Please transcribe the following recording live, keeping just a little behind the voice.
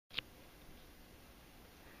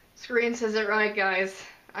Screen says it right, guys.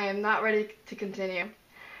 I am not ready to continue.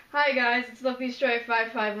 Hi guys, it's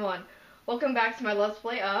LuffyStrike551. Welcome back to my Let's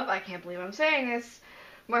Play of, I can't believe I'm saying this,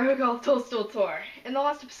 Mario Golf Toadstool Tour. In the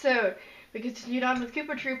last episode, we continued on with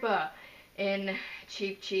Koopa Troopa in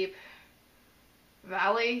Cheap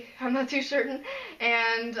Valley, I'm not too certain,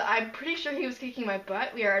 and I'm pretty sure he was kicking my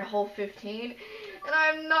butt. We are at hole 15, and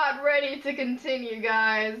I'm not ready to continue,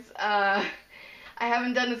 guys. I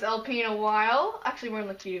haven't done this LP in a while. Actually, we're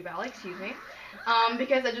in Cheap Valley, excuse me.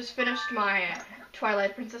 Because I just finished my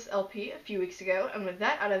Twilight Princess LP a few weeks ago, and with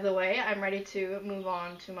that out of the way, I'm ready to move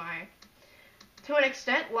on to my, to an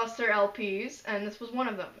extent, lesser LPs, and this was one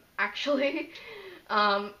of them, actually.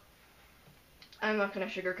 I'm not gonna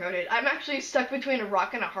sugarcoat it. I'm actually stuck between a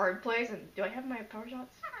rock and a hard place, and do I have my power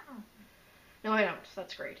shots? No, I don't.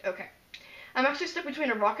 That's great. Okay. I'm actually stuck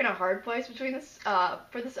between a rock and a hard place between this,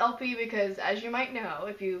 for this LP because, as you might know,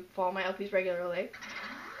 if you follow my LPs regularly,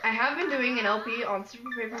 I have been doing an LP on Super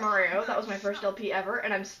Paper Mario. That was my first LP ever,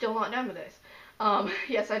 and I'm still not done with this.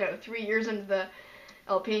 Yes, I know, 3 years into the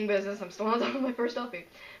LPing business, I'm still not done with my first LP.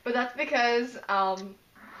 But that's because,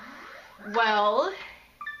 well,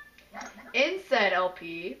 in said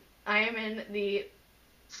LP, I am in the...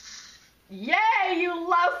 Yay! You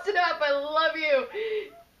loused it up! I love you!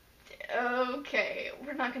 Okay,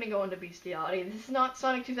 we're not gonna go into bestiality. This is not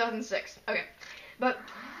Sonic 2006. Okay, but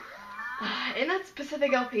in that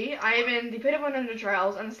specific LP, I am in the Pit of Unending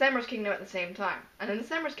Trials and the Samur's Kingdom at the same time. And in the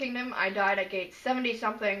Samur's Kingdom, I died at gate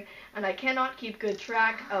 70-something, and I cannot keep good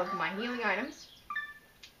track of my healing items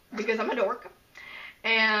because I'm a dork.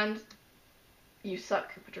 And you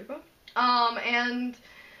suck, Koopa Troopa. And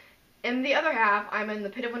in the other half, I'm in the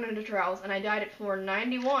Pit of Unending Trials, and I died at floor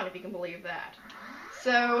 91, if you can believe that.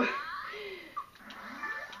 So,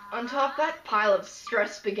 on top of that pile of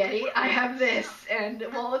stress spaghetti, I have this, and,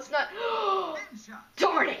 well, it's not...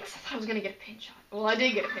 Darn it! I thought I was gonna get a pin shot. Well, I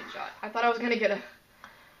did get a pin shot. I thought I was gonna get a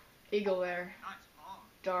eagle there.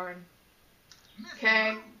 Darn.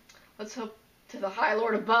 Okay, let's hope to the High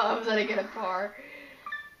Lord above that I get a par.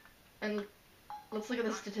 And let's look at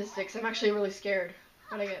the statistics. I'm actually really scared.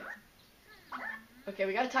 What'd I get? Okay,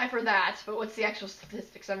 we got a tie for that, but what's the actual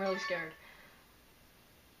statistics? I'm really scared.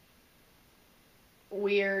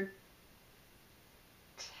 Weird.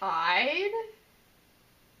 Tied?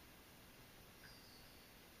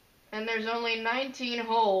 And there's only 19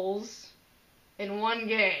 holes in one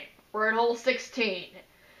game. We're at hole 16.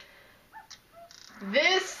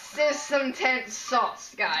 This is some tense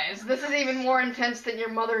sauce, guys. This is even more intense than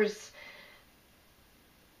your mother's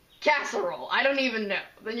casserole. I don't even know.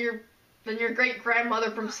 Than your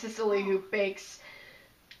great-grandmother from Sicily who bakes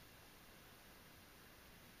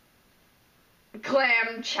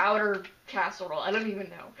clam chowder casserole. I don't even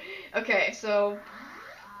know. Okay, so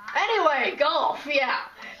anyway, golf, yeah.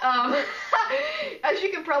 As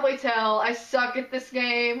you can probably tell, I suck at this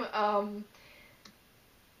game. That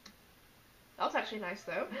was actually nice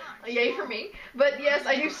though. Yay for me. But yes,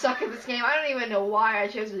 I do suck at this game. I don't even know why I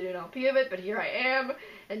chose to do an LP of it, but here I am.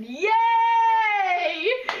 And yay!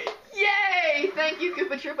 Yay! Thank you,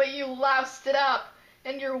 Koopa Troopa, you loused it up.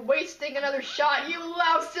 And you're wasting another shot. You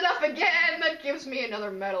loused it up again! That gives me another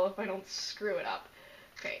medal if I don't screw it up.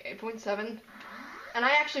 Okay, 8.7. And I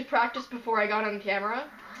actually practiced before I got on camera,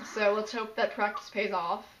 so let's hope that practice pays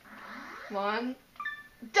off. Come on.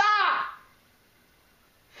 Da!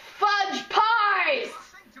 Fudge pies!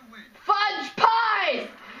 Fudge pies!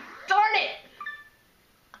 Darn it!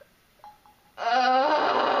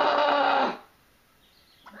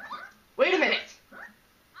 Wait a minute.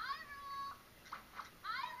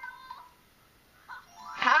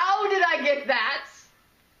 How did I get that?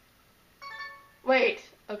 Wait,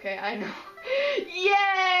 okay, I know. Yay!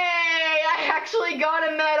 I actually got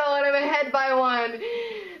a medal and I'm ahead by one.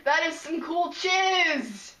 That is some cool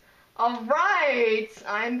chiz. Alright,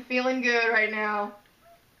 I'm feeling good right now.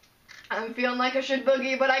 I'm feeling like I should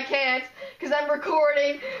boogie, but I can't because I'm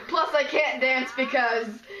recording. Plus I can't dance because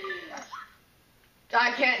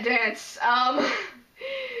I can't dance.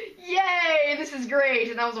 Yay, this is great.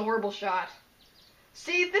 And that was a horrible shot.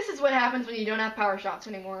 See, this is what happens when you don't have power shots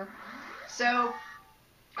anymore. So,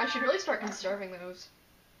 I should really start conserving those.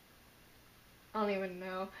 I don't even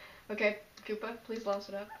know. Okay, Koopa, please louse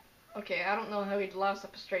it up. Okay, I don't know how he'd louse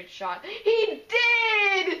up a straight shot. He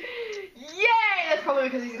did! Yay! That's probably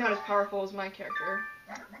because he's not as powerful as my character.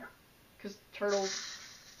 Because turtles...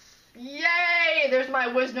 Yay! There's my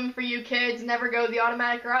wisdom for you kids. Never go the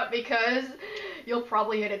automatic route because you'll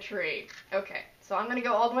probably hit a tree. Okay, so I'm gonna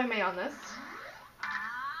go all the way on this.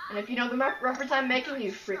 And if you know the reference I'm making,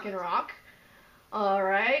 you freaking rock.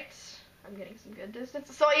 Alright. I'm getting some good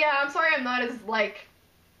distance. So yeah, I'm sorry I'm not as, like,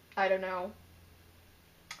 I don't know,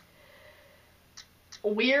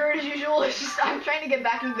 weird as usual. It's just, I'm trying to get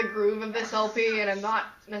back into the groove of this LP, and I'm not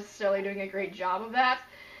necessarily doing a great job of that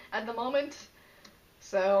at the moment.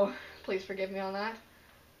 So, please forgive me on that.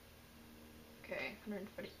 Okay,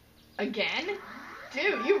 140. Again?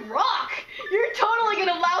 Dude, you rock! You're totally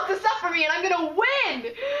gonna loud this up for me, and I'm gonna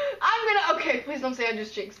win! Okay, please don't say I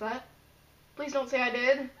just jinxed that. Please don't say I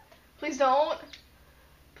did. Please don't.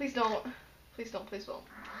 Please don't. Please don't, please don't.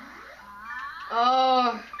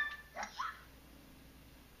 Oh.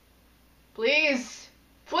 Please!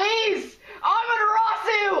 Please!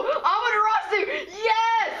 Amaterasu! Amaterasu!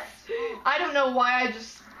 Yes! I don't know why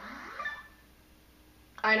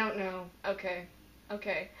I don't know. Okay.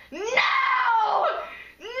 Okay. No!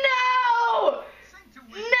 No!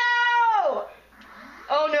 No!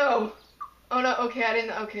 Oh no. Oh no, okay, I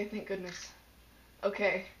didn't, okay, thank goodness.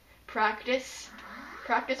 Okay. Practice.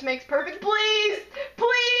 Practice makes perfect. Please!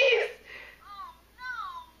 Please! Oh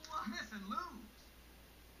no! Miss and lose.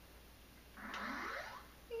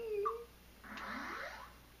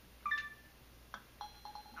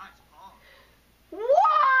 Nice ball.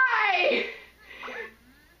 Why?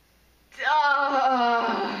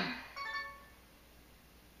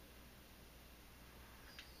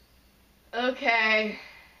 Okay.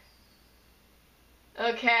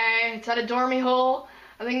 Okay, it's at a dormy hole.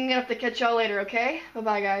 I think I'm gonna have to catch y'all later, okay?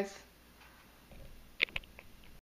 Bye-bye, guys.